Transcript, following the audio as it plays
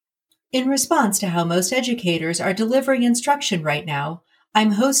In response to how most educators are delivering instruction right now,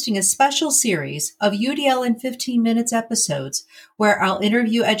 I'm hosting a special series of UDL in 15 minutes episodes where I'll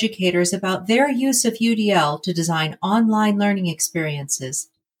interview educators about their use of UDL to design online learning experiences.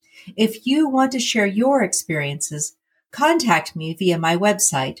 If you want to share your experiences, contact me via my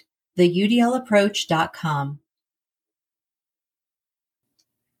website, theudlapproach.com.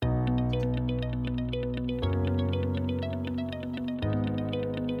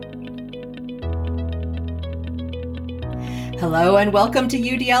 Hello and welcome to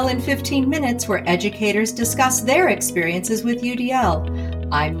UDL in 15 minutes, where educators discuss their experiences with UDL.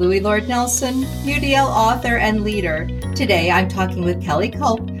 I'm Louie Lord Nelson, UDL author and leader. Today I'm talking with Kelly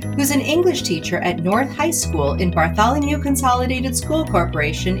Culp, who's an English teacher at North High School in Bartholomew Consolidated School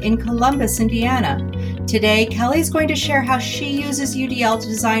Corporation in Columbus, Indiana. Today, Kelly's going to share how she uses UDL to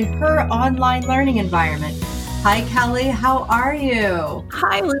design her online learning environment. Hi, Kelly. How are you?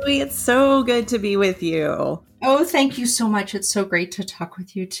 Hi, Louie. It's so good to be with you. Oh, thank you so much. It's so great to talk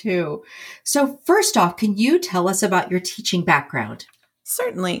with you too. So first off, can you tell us about your teaching background?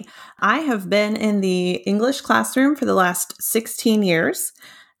 Certainly. I have been in the English classroom for the last 16 years.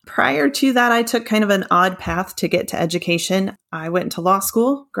 Prior to that, I took kind of an odd path to get to education. I went to law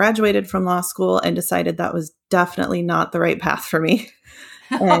school, graduated from law school, and decided that was definitely not the right path for me.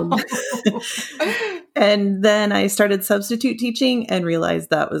 And then I started substitute teaching and realized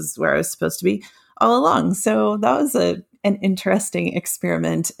that was where I was supposed to be all along. So that was an interesting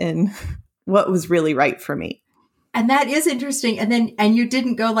experiment in what was really right for me. And that is interesting. And you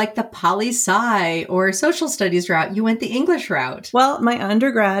didn't go like the poli-sci or social studies route. You went the English route. Well, my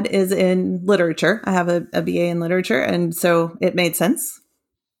undergrad is in literature. I have a BA in literature, and so it made sense.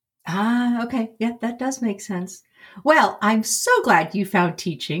 Ah, okay. Yeah, that does make sense. Well, I'm so glad you found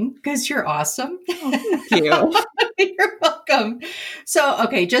teaching because you're awesome. Oh, thank you. You're welcome. So,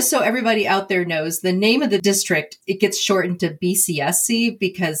 okay, just so everybody out there knows, the name of the district, it gets shortened to BCSC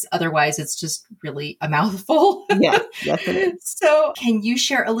because otherwise it's just really a mouthful. Yes, it is. So can you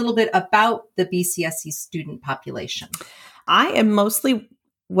share a little bit about the BCSC student population? I am mostly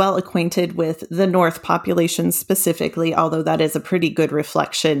well acquainted with the North population specifically, although that is a pretty good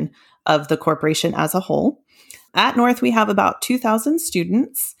reflection of the corporation as a whole. At North, we have about 2,000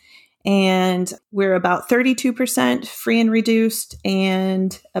 students, and we're about 32% free and reduced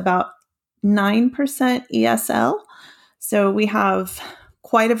and about 9% ESL. So we have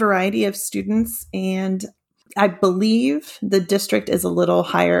quite a variety of students, and I believe the district is a little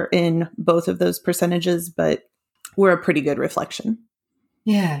higher in both of those percentages, but we're a pretty good reflection.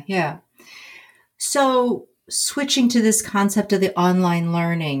 Yeah. So switching to this concept of the online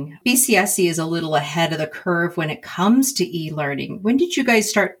learning, BCSC is a little ahead of the curve when it comes to e-learning. When did you guys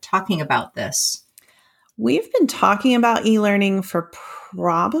start talking about this? We've been talking about e-learning for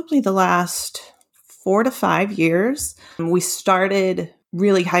probably the last 4 to 5 years. We started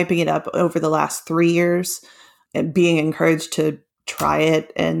really hyping it up over the last 3 years and being encouraged to try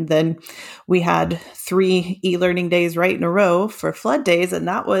it. And then we had 3 e-learning days right in a row for flood days. And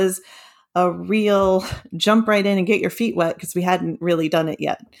that was a real jump right in and get your feet wet because we hadn't really done it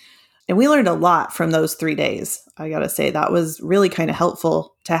yet. And we learned a lot from those 3 days. I got to say, that was really kind of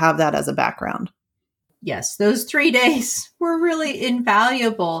helpful to have that as a background. Yes, those 3 days were really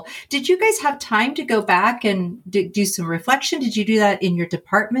invaluable. Did you guys have time to go back and do some reflection? Did you do that in your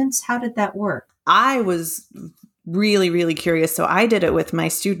departments? How did that work? I was really, really curious. So I did it with my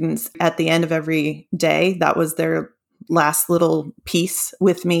students at the end of every day. That was their last little piece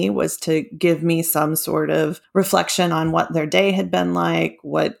with me, was to give me some sort of reflection on what their day had been like,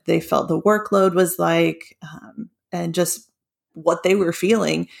 what they felt the workload was like, and just what they were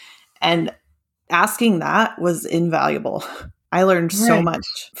feeling. And asking that was invaluable. I learned so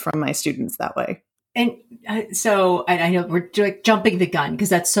much from my students that way. And so I know we're jumping the gun because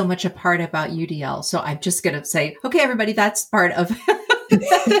that's so much a part about UDL. So I'm just going to say, okay, everybody, that's part of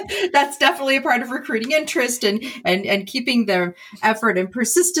that's definitely a part of recruiting interest and keeping their effort and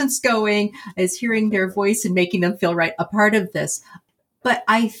persistence going, is hearing their voice and making them feel right a part of this. But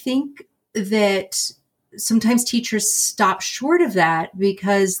I think that sometimes teachers stop short of that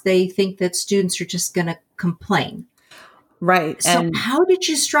because they think that students are just going to complain. Right. So how did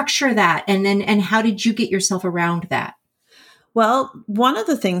you structure that? And how did you get yourself around that? Well, one of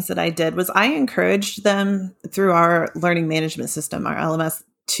the things that I did was I encouraged them through our learning management system, our LMS,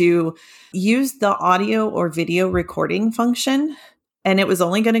 to use the audio or video recording function. And it was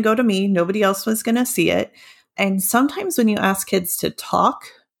only going to go to me. Nobody else was going to see it. And sometimes when you ask kids to talk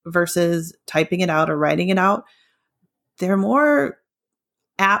versus typing it out or writing it out, they're more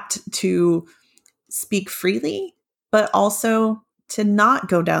apt to speak freely, but also to not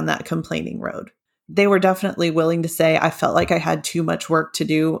go down that complaining road. They were definitely willing to say, I felt like I had too much work to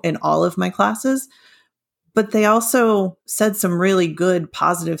do in all of my classes. But they also said some really good,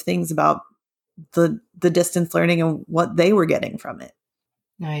 positive things about the distance learning and what they were getting from it.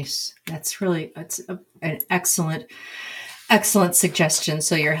 Nice. That's an excellent suggestion.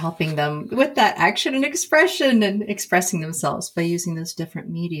 So you're helping them with that action and expression and expressing themselves by using those different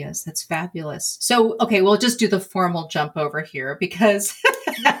medias. That's fabulous. So, okay, we'll just do the formal jump over here because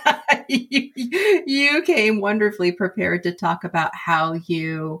you came wonderfully prepared to talk about how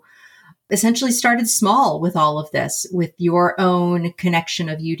you essentially started small with all of this, with your own connection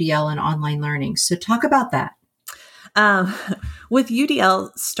of UDL and online learning. So talk about that. With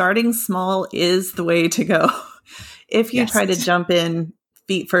UDL, starting small is the way to go. If you try to jump in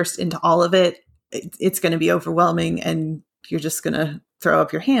feet first into all of it, it's going to be overwhelming and you're just going to throw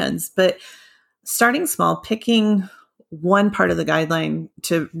up your hands. But starting small, picking one part of the guideline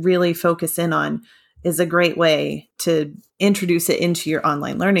to really focus in on is a great way to introduce it into your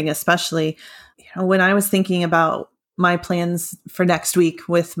online learning, especially when I was thinking about my plans for next week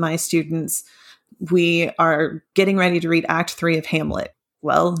with my students. We are getting ready to read Act 3 of Hamlet.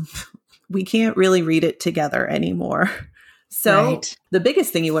 Well, we can't really read it together anymore. So The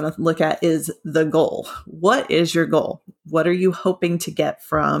biggest thing you want to look at is the goal. What is your goal? What are you hoping to get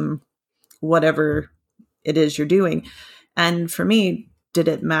from whatever it is you're doing? And for me, did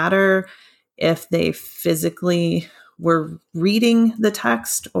it matter if they physically were reading the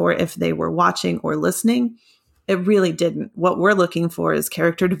text or if they were watching or listening? It really didn't. What we're looking for is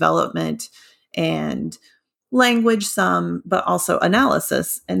character development and language some, but also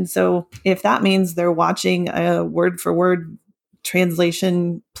analysis. And so if that means they're watching a word for word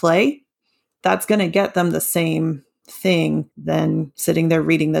translation play, that's going to get them the same thing than sitting there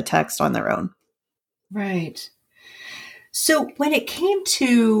reading the text on their own. Right. So when it came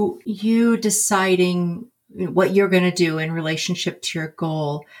to you deciding what you're going to do in relationship to your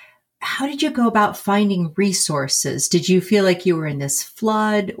goal, how did you go about finding resources? Did you feel like you were in this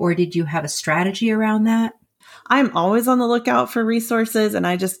flood, or did you have a strategy around that? I'm always on the lookout for resources, and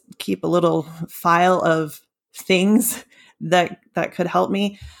I just keep a little file of things that could help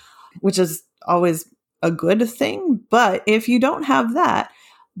me, which is always a good thing. But if you don't have that,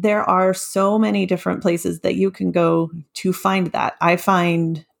 there are so many different places that you can go to find that. I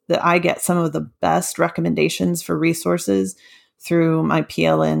find that I get some of the best recommendations for resources through my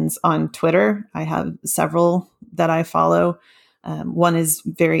PLNs on Twitter. I have several that I follow. One is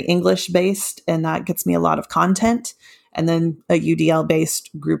very English based, and that gets me a lot of content. And then a UDL based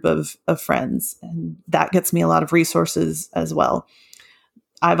group of friends, and that gets me a lot of resources as well.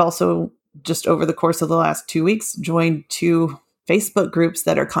 I've also just over the course of the last 2 weeks joined 2 Facebook groups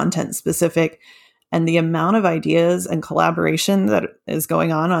that are content specific. And the amount of ideas and collaboration that is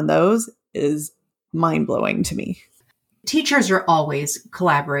going on those is mind blowing to me. Teachers are always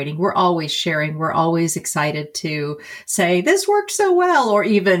collaborating. We're always sharing. We're always excited to say, this worked so well, or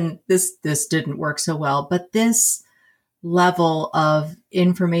even this didn't work so well. But this level of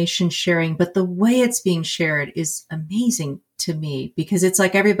information sharing, but the way it's being shared is amazing to me, because it's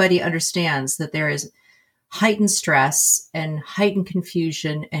like everybody understands that there is heightened stress and heightened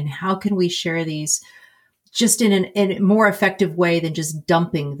confusion. And how can we share these just in a more effective way than just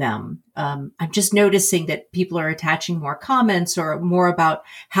dumping them? I'm just noticing that people are attaching more comments or more about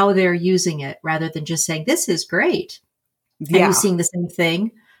how they're using it rather than just saying, this is great. Yeah. Are you seeing the same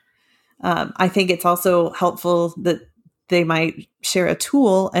thing? I think it's also helpful that they might share a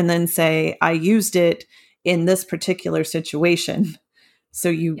tool and then say, I used it in this particular situation. So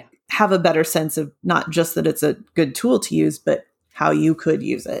you have a better sense of not just that it's a good tool to use, but how you could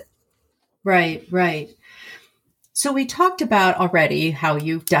use it. Right, right. So we talked about already how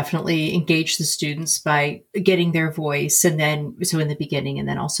you've definitely engaged the students by getting their voice, and then, so in the beginning, and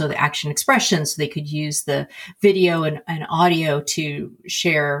then also the action expression, so they could use the video and audio to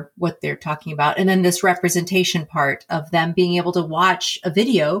share what they're talking about. And then this representation part of them being able to watch a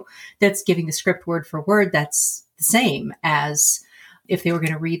video that's giving the script word for word that's the same as if they were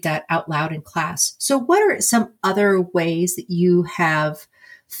going to read that out loud in class. So what are some other ways that you have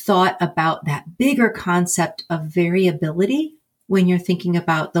thought about that bigger concept of variability when you're thinking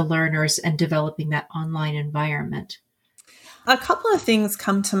about the learners and developing that online environment? A couple of things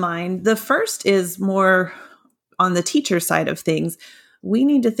come to mind. The first is more on the teacher side of things. We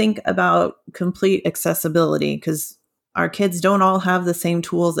need to think about complete accessibility because our kids don't all have the same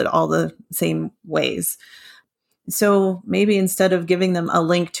tools at all the same ways. So maybe instead of giving them a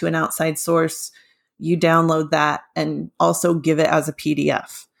link to an outside source, you download that and also give it as a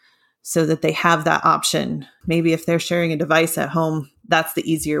PDF. so that they have that option. Maybe if they're sharing a device at home, that's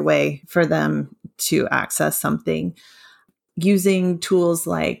the easier way for them to access something. Using tools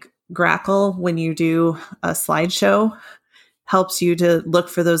like Grackle when you do a slideshow helps you to look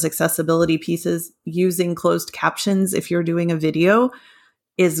for those accessibility pieces. Using closed captions if you're doing a video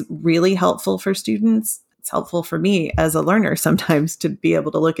is really helpful for students. It's helpful for me as a learner sometimes to be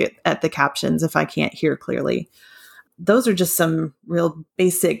able to look at the captions if I can't hear clearly. Those are just some real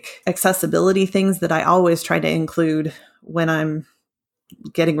basic accessibility things that I always try to include when I'm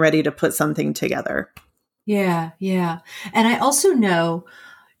getting ready to put something together. Yeah, yeah. And I also know,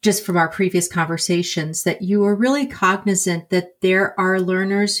 just from our previous conversations, that you are really cognizant that there are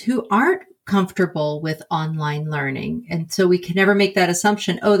learners who aren't comfortable with online learning. And so we can never make that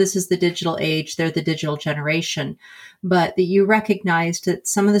assumption, oh, this is the digital age, they're the digital generation. But that you recognized that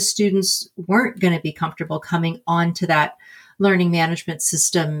some of the students weren't going to be comfortable coming onto that learning management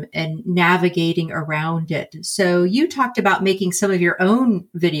system and navigating around it. So you talked about making some of your own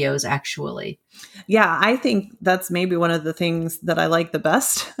videos, actually. Yeah, I think that's maybe one of the things that I like the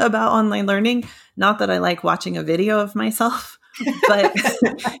best about online learning. Not that I like watching a video of myself, but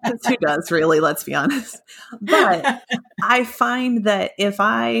who does really, let's be honest. But I find that if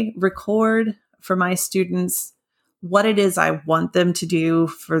I record for my students what it is I want them to do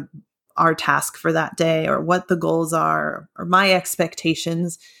for our task for that day, or what the goals are, or my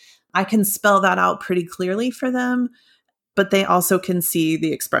expectations, I can spell that out pretty clearly for them. But they also can see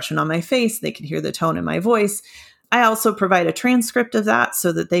the expression on my face. They can hear the tone in my voice. I also provide a transcript of that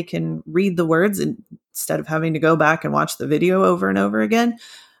so that they can read the words instead of having to go back and watch the video over and over again.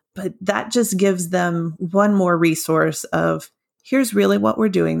 But that just gives them one more resource of, here's really what we're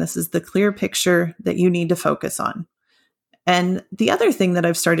doing. This is the clear picture that you need to focus on. And the other thing that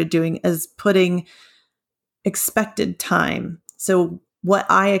I've started doing is putting expected time. So what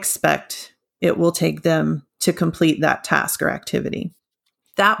I expect it will take them to complete that task or activity.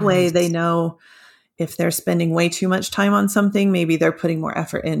 That way they know if they're spending way too much time on something, maybe they're putting more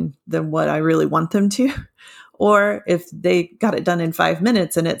effort in than what I really want them to. Or if they got it done in 5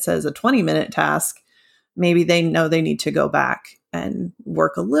 minutes and it says a 20-minute task, maybe they know they need to go back and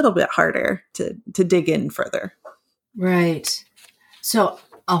work a little bit harder to dig in further. Right. So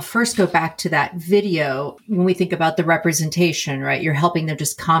I'll first go back to that video. When we think about the representation, right, you're helping them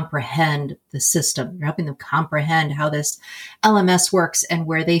just comprehend the system. You're helping them comprehend how this LMS works and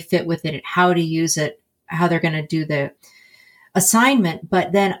where they fit within it, how to use it, how they're going to do the assignment.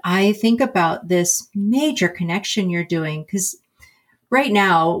 But then I think about this major connection you're doing, because right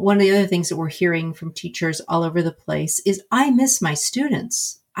now, one of the other things that we're hearing from teachers all over the place is, I miss my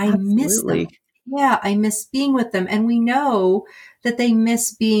students. I miss them. Yeah, I miss being with them. And we know that they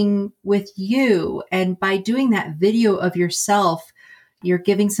miss being with you. And by doing that video of yourself, you're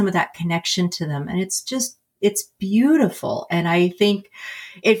giving some of that connection to them. And it's beautiful. And I think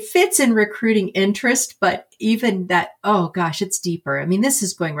it fits in recruiting interest, but even that, oh gosh, it's deeper. I mean, this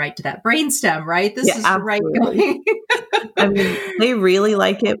is going right to that brainstem, right? This is absolutely. Right going. I mean, they really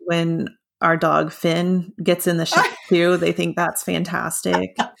like it when our dog Finn gets in the shot too. They think that's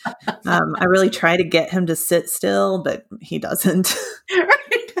fantastic. I really try to get him to sit still, but he doesn't.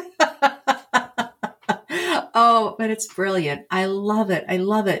 Oh, but it's brilliant. I love it. I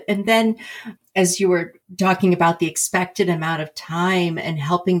love it. And then as you were talking about the expected amount of time and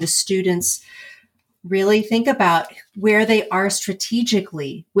helping the students really think about where they are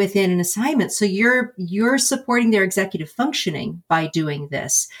strategically within an assignment. So you're supporting their executive functioning by doing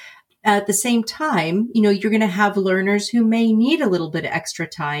this. At the same time, you're going to have learners who may need a little bit of extra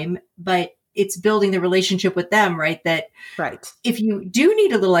time, but it's building the relationship with them, right? Right. If you do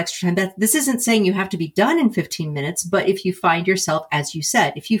need a little extra time, that this isn't saying you have to be done in 15 minutes, but if you find yourself, as you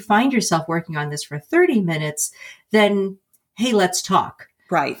said, if you find yourself working on this for 30 minutes, then, hey, let's talk.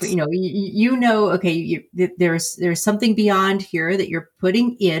 Right. Okay, there's something beyond here that you're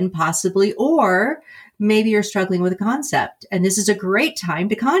putting in possibly, or maybe you're struggling with a concept, and this is a great time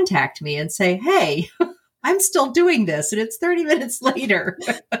to contact me and say, hey, I'm still doing this and it's 30 minutes later.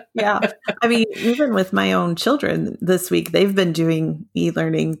 Yeah. I mean, even with my own children this week, they've been doing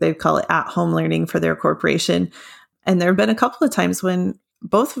e-learning. They call it at-home learning for their corporation. And there have been a couple of times when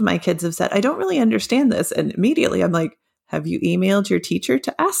both of my kids have said, I don't really understand this. And immediately I'm like, have you emailed your teacher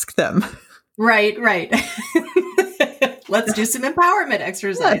to ask them? Right. Let's do some empowerment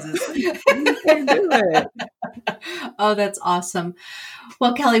exercises. You can do it. Oh, that's awesome.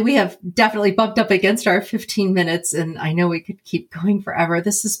 Well, Kelly, we have definitely bumped up against our 15 minutes, and I know we could keep going forever.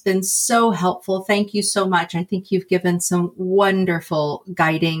 This has been so helpful. Thank you so much. I think you've given some wonderful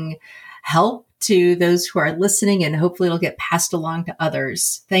guiding help to those who are listening, and hopefully it'll get passed along to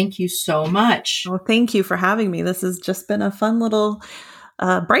others. Thank you so much. Well, thank you for having me. This has just been a fun little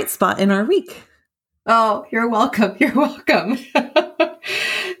bright spot in our week. Oh, you're welcome. You're welcome.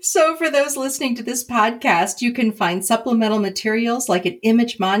 So for those listening to this podcast, you can find supplemental materials like an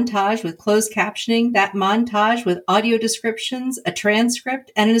image montage with closed captioning, that montage with audio descriptions, a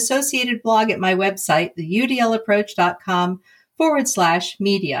transcript, and an associated blog at my website,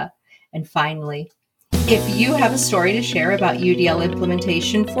 theudlapproach.com/media. And finally, if you have a story to share about UDL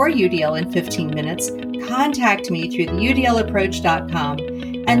implementation for UDL in 15 minutes, contact me through theudlapproach.com.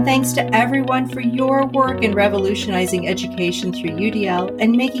 And thanks to everyone for your work in revolutionizing education through UDL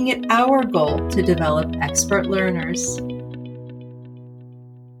and making it our goal to develop expert learners.